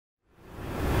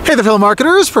Hey there, fellow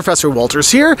marketers, Professor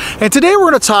Wolters here, and today we're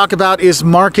going to talk about is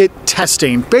market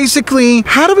testing. Basically,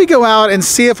 how do we go out and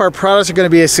see if our products are going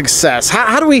to be a success?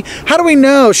 How do we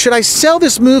know? Should I sell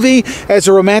this movie as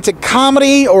a romantic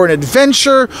comedy or an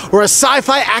adventure or a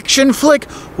sci-fi action flick?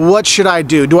 What should I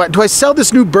do? Do I sell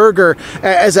this new burger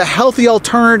as a healthy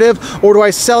alternative, or do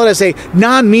I sell it as a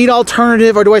non-meat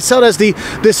alternative, or do I sell it as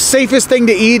the safest thing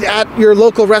to eat at your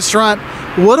local restaurant?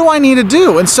 What do I need to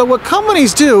do? And so what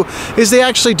companies do is they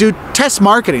actually do test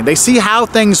marketing. They see how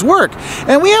things work.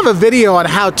 And we have a video on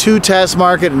how to test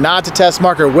market, not to test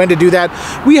market, or when to do that.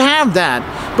 We have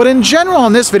that. But in general,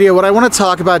 in this video, what I want to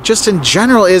talk about just in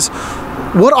general is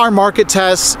what are market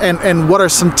tests and what are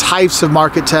some types of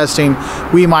market testing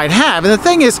we might have. And the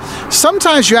thing is,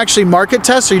 sometimes you actually market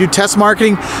test or you do test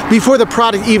marketing before the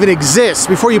product even exists,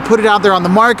 before you put it out there on the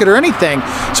market or anything.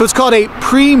 So it's called a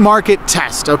pre-market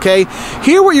test, okay?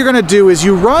 Here what you're gonna do is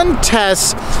you run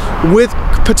tests with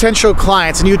potential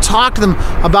clients and you talk to them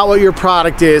about what your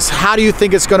product is, how do you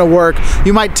think it's gonna work.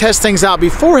 You might test things out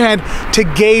beforehand to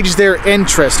gauge their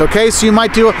interest, okay? So you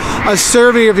might do a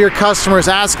survey of your customers,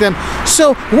 ask them,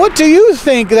 so what do you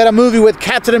think that a movie with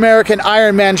Captain America and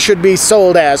Iron Man should be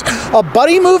sold as? A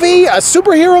buddy movie? A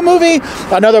superhero movie?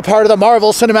 Another part of the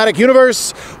Marvel Cinematic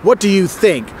Universe? What do you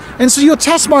think? And so you'll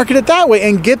test market it that way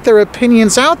and get their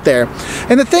opinions out there.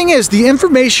 And the thing is, the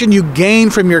information you gain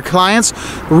from your clients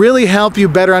really help you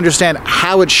better understand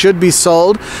how it should be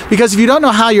sold, because if you don't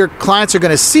know how your clients are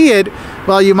going to see it,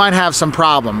 well, you might have some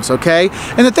problems, okay?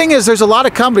 And the thing is, there's a lot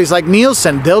of companies like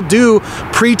Nielsen, they'll do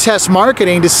pre-test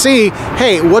marketing to see,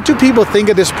 hey, what do people think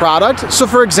of this product? So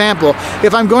for example,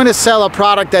 if I'm going to sell a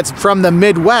product that's from the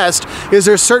Midwest, is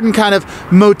there a certain kind of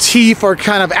motif or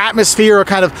kind of atmosphere or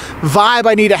kind of vibe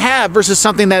I need to have versus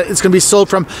something that is going to be sold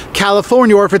from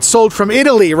California, or if it's sold from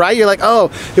Italy, right? You're like, oh,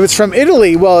 if it's from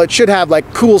Italy, well, it should have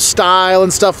like cool style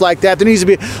and stuff like that. There needs to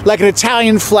be like an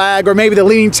Italian flag, or maybe the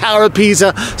Leaning Tower of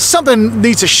Pisa. Something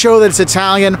needs to show that it's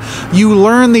Italian. You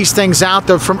learn these things out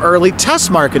there from early test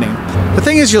marketing. The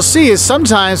thing is, you'll see is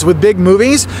sometimes with big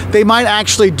movies, they might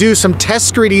actually do some test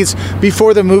screenings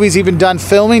before the movie's even done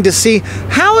filming to see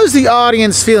how is the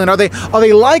audience feeling. Are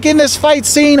they liking this fight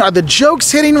scene? Are the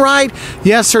jokes hitting right?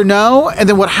 Yes or no? And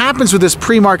then what happens with this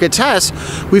pre-market test,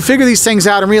 we figure these things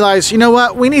out and realize, you know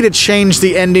what? We need to change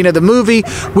the ending of the movie.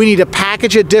 We need to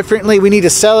package it differently. We need to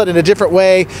sell it in a different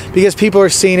way because people are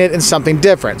seeing it in something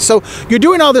different. So you're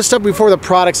doing all this stuff before the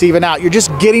product's even out. You're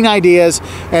just getting ideas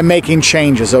and making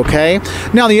changes, okay?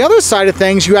 Now, the other side of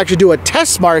things, you actually do a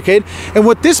test market, and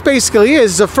what this basically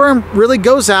is a firm really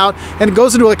goes out and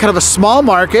goes into a kind of a small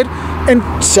market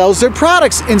and sells their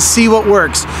products and see what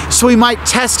works. So we might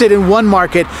test it in one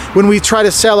market when we try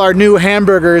to sell our new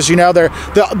hamburgers, you know, they're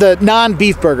the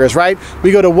non-beef burgers, right?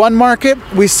 We go to one market,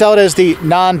 we sell it as the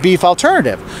non-beef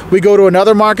alternative. We go to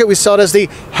another market, we sell it as the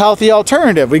healthy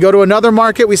alternative. We go to another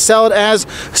market, we sell it as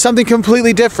something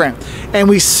completely different. And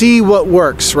we see what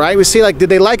works, right? We see, like, did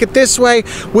they like it this way?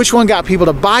 Which one got people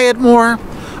to buy it more?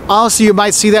 Also, you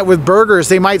might see that with burgers.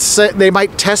 They might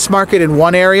test market in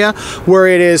one area where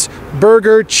it is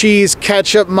burger, cheese,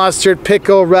 ketchup, mustard,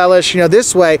 pickle, relish, you know,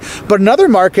 this way. But another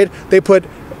market, they put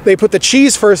the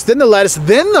cheese first, then the lettuce,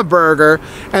 then the burger,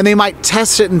 and they might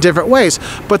test it in different ways.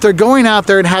 But they're going out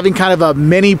there and having kind of a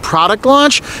mini product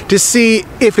launch to see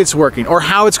if it's working or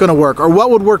how it's going to work or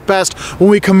what would work best when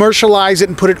we commercialize it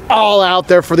and put it all out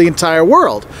there for the entire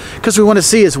world. Because we want to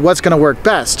see is what's going to work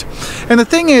best. And the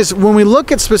thing is, when we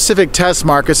look at specific test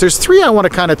markets, there's three I want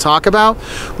to kind of talk about.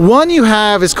 One you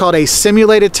have is called a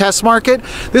simulated test market.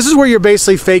 This is where you're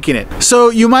basically faking it. So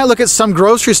you might look at some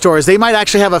grocery stores. They might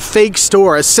actually have a fake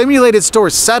store, a simulated store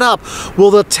set up. Well,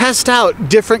 they'll test out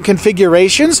different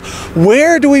configurations.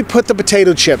 Where do we put the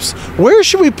potato chips? Where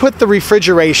should we put the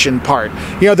refrigeration part?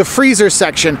 You know, the freezer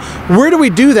section. Where do we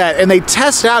do that? And they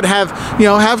test out,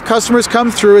 have customers come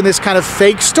through in this kind of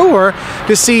fake store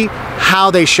to see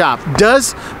how they shop.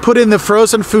 Does put in the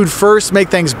frozen food first make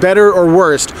things better or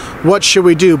worse? What should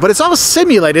we do? But it's all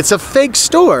simulated. It's a fake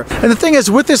store. And the thing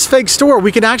is, with this fake store,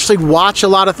 we can actually watch a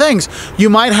lot of things. You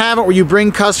might have it where you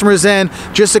bring customers in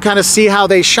just to kind of see how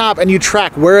they shop, and you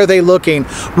track where are they looking,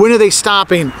 when are they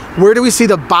stopping, where do we see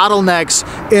the bottlenecks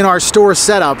in our store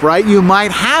setup, right? You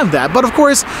might have that, but of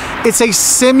course it's a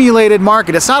simulated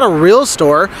market. It's not a real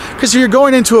store, because if you're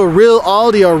going into a real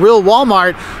Aldi or a real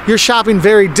Walmart, you're shopping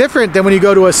very different than when you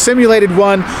go to a simulated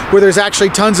one where there's actually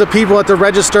tons of people at the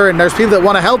register and there's people that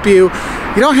want to help you.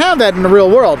 You don't have that in the real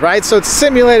world, right? So it's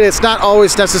simulated, it's not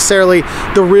always necessarily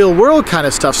the real world kind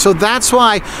of stuff. So that's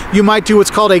why you might do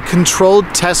what's called a controlled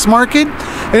test market.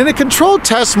 And in a controlled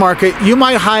test market, you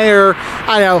might hire,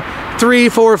 I don't know, 3,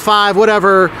 4, 5,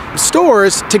 whatever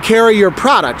stores to carry your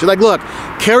product. You're like, look,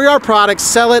 carry our product,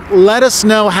 sell it, let us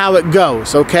know how it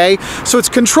goes, okay? So it's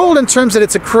controlled in terms that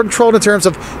it's controlled in terms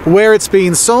of where it's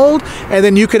being sold, and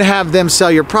then you can have them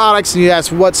sell your products, and you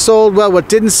ask what sold well, what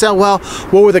didn't sell well,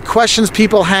 what were the questions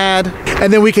people had,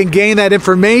 and then we can gain that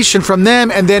information from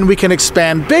them, and then we can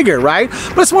expand bigger, right?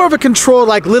 But it's more of a controlled,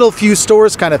 like little few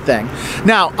stores kind of thing.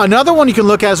 Now, another one you can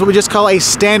look at is what we just call a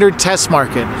standard test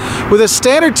market. With a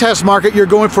standard test market, you're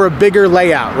going for a bigger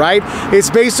layout, right?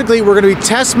 It's basically, we're gonna be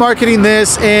test marketing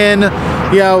this in,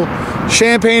 you know,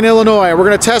 Champaign, Illinois. We're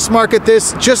gonna test market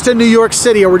this just in New York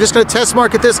City, or we're just gonna test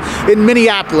market this in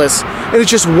Minneapolis. And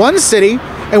it's just one city,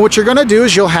 and what you're gonna do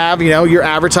is you'll have, you know, your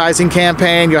advertising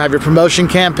campaign, you'll have your promotion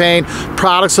campaign,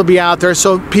 products will be out there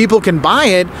so people can buy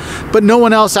it, but no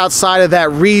one else outside of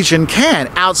that region can,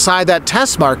 outside that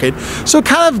test market. So it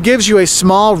kind of gives you a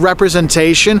small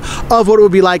representation of what it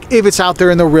would be like if it's out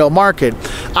there in the real market.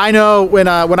 I know when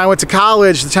I went to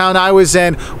college, the town I was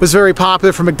in was very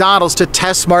popular for McDonald's to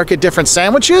test market different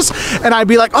sandwiches, and I'd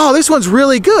be like, oh, this one's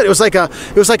really good. It was like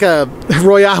a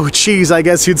Royale with cheese, I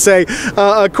guess you'd say,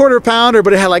 a quarter pounder,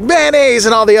 but it had like mayonnaise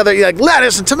and all the other, like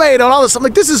lettuce and tomato and all this. I'm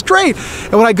like, this is great.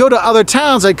 And when I go to other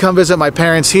towns, I'd come visit my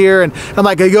parents here, and I'm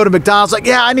like, I go to McDonald's, like,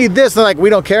 yeah, I need this. They're like, we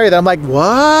don't carry that. I'm like,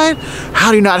 what?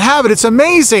 How do you not have it? It's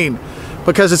amazing.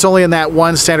 Because it's only in that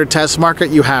one standard test market,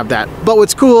 you have that. But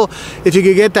what's cool, if you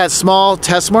could get that small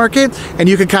test market and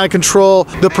you can kind of control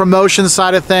the promotion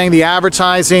side of thing, the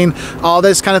advertising, all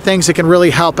this kind of things, it can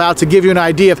really help out to give you an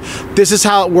idea of this is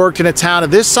how it worked in a town of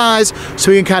this size,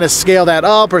 so we can kind of scale that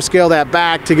up or scale that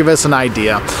back to give us an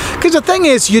idea. Because the thing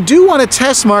is, you do want to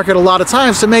test market a lot of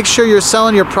times to make sure you're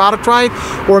selling your product right,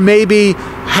 or maybe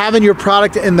having your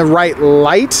product in the right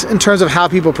light in terms of how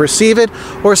people perceive it,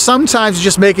 or sometimes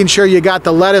just making sure you got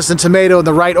the lettuce and tomato in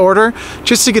the right order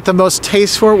just to get the most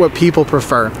taste for what people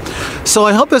prefer. So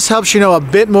I hope this helps you know a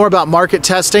bit more about market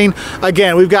testing.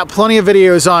 Again, we've got plenty of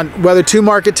videos on whether to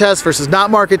market test versus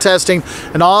not market testing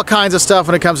and all kinds of stuff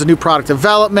when it comes to new product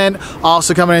development,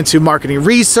 also coming into marketing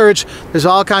research. There's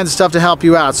all kinds of stuff to help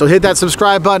you out. So hit that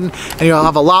subscribe button and you'll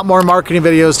have a lot more marketing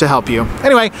videos to help you.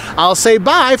 Anyway, I'll say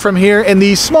bye from here in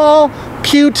the small,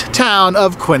 cute town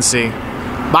of Quincy.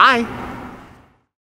 Bye.